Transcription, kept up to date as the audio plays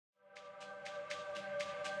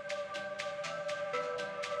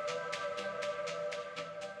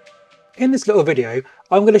In this little video,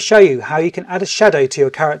 I'm going to show you how you can add a shadow to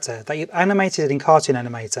your character that you've animated in Cartoon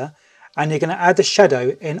Animator, and you're going to add the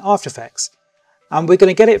shadow in After Effects. And we're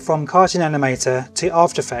going to get it from Cartoon Animator to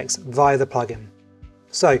After Effects via the plugin.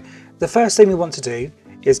 So the first thing we want to do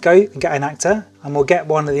is go and get an actor, and we'll get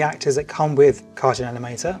one of the actors that come with Cartoon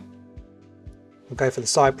Animator. We'll go for the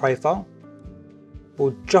side profile.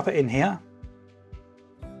 We'll drop it in here.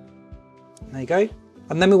 There you go.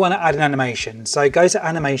 And then we want to add an animation. So go to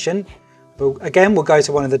animation. We'll go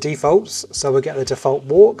to one of the defaults. So we'll get the default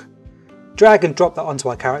walk. Drag and drop that onto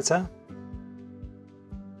our character.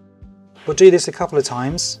 We'll do this a couple of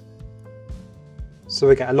times. So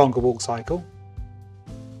we get a longer walk cycle.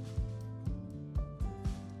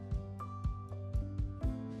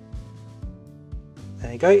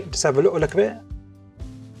 There you go. Just have a little look at it.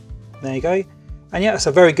 There you go. And yeah, it's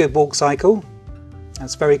a very good walk cycle.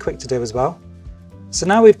 That's very quick to do as well. So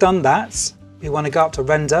now we've done that, we want to go up to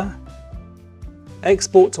Render,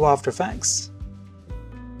 Export to After Effects.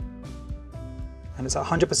 And it's at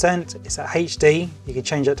 100%, it's at HD. You can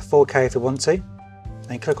change it to 4K if you want to.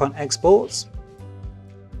 Then click on Export.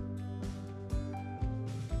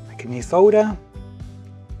 Make a new folder.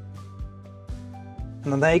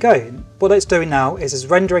 And then there you go. What it's doing now is it's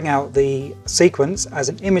rendering out the sequence as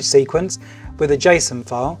an image sequence with a JSON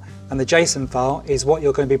file, and the JSON file is what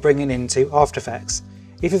you're going to be bringing into After Effects.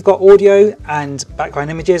 If you've got audio and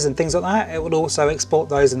background images and things like that, it will also export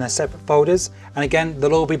those in their separate folders, and again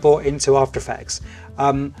they'll all be brought into After Effects.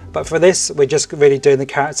 But for this, we're just really doing the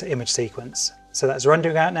character image sequence. So that's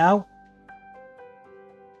rendering out now.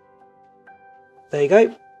 There you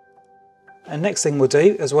go. And next thing we'll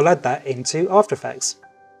do is we'll add that into After Effects.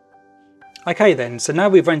 Okay then, so now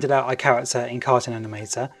we've rendered out our character in Cartoon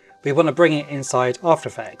Animator, we want to bring it inside After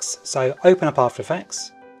Effects. So open up After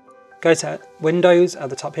Effects, go to Windows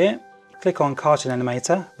at the top here, click on Cartoon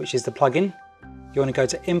Animator, which is the plugin. You want to go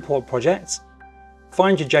to Import Project,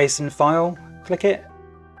 find your JSON file, click it,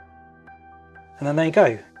 and then there you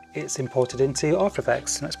go. It's imported into After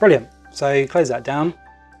Effects, and that's brilliant. So close that down,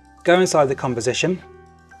 go inside the composition.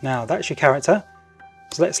 Now that's your character,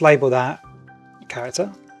 so let's label that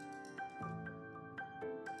character.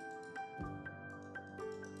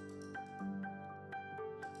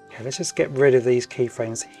 Okay, let's just get rid of these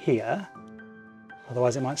keyframes here,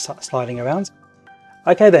 otherwise it might start sliding around.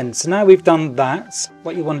 Okay then, so now we've done that,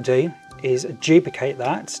 what you want to do is duplicate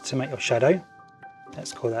that to make your shadow.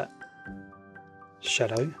 Let's call that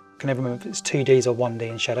shadow. I can never remember if it's 2Ds or 1D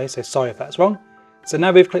in shadow, so sorry if that's wrong. So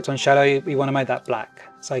now we've clicked on shadow, we want to make that black.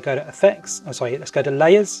 So go to Effects, let's go to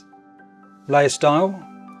Layers, Layer Style,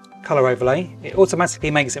 Color Overlay. It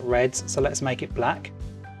automatically makes it red, so let's make it black.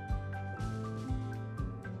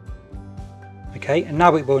 Okay, and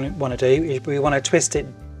now what we want to do is we want to twist it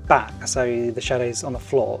back so the shadow's on the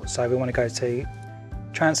floor. So we want to go to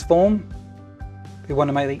Transform. We want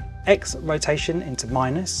to make the X rotation into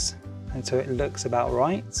minus until it looks about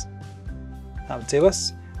right. That'll do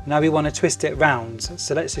us. Now we want to twist it round,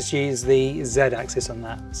 so let's just use the Z axis on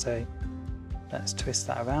that. So let's twist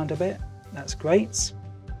that around a bit. That's great.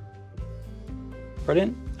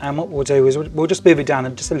 Brilliant. And what we'll do is we'll just move it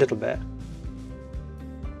down just a little bit.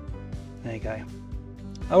 There you go.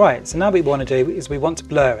 Alright, so now what we want to do is we want to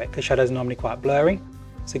blur it, because shadows are normally quite blurry.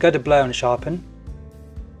 So go to Blur and Sharpen.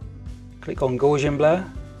 Click on Gaussian Blur.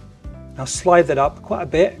 Now slide that up quite a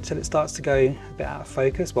bit until it starts to go a bit out of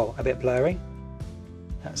focus, well, a bit blurry.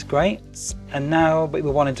 That's great. And now what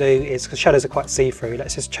we want to do is, because shadows are quite see-through,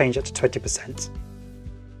 let's just change it to 20%.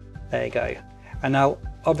 There you go. And now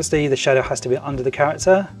obviously the shadow has to be under the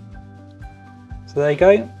character. So there you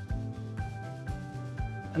go.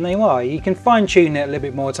 And there you are. You can fine-tune it a little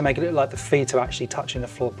bit more to make it look like the feet are actually touching the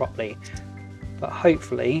floor properly. But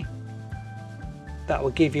hopefully that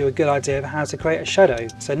will give you a good idea of how to create a shadow.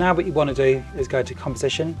 So now what you want to do is go to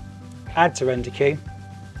Composition, Add to Render Queue,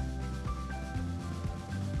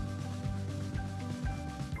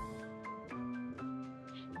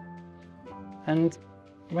 and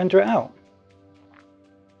render it out.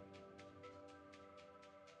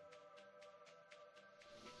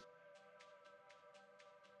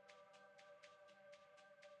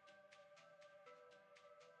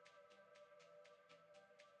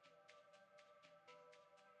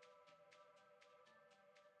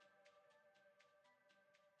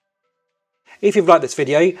 If you've liked this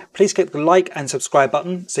video, please click the like and subscribe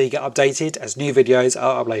button so you get updated as new videos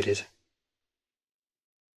are uploaded.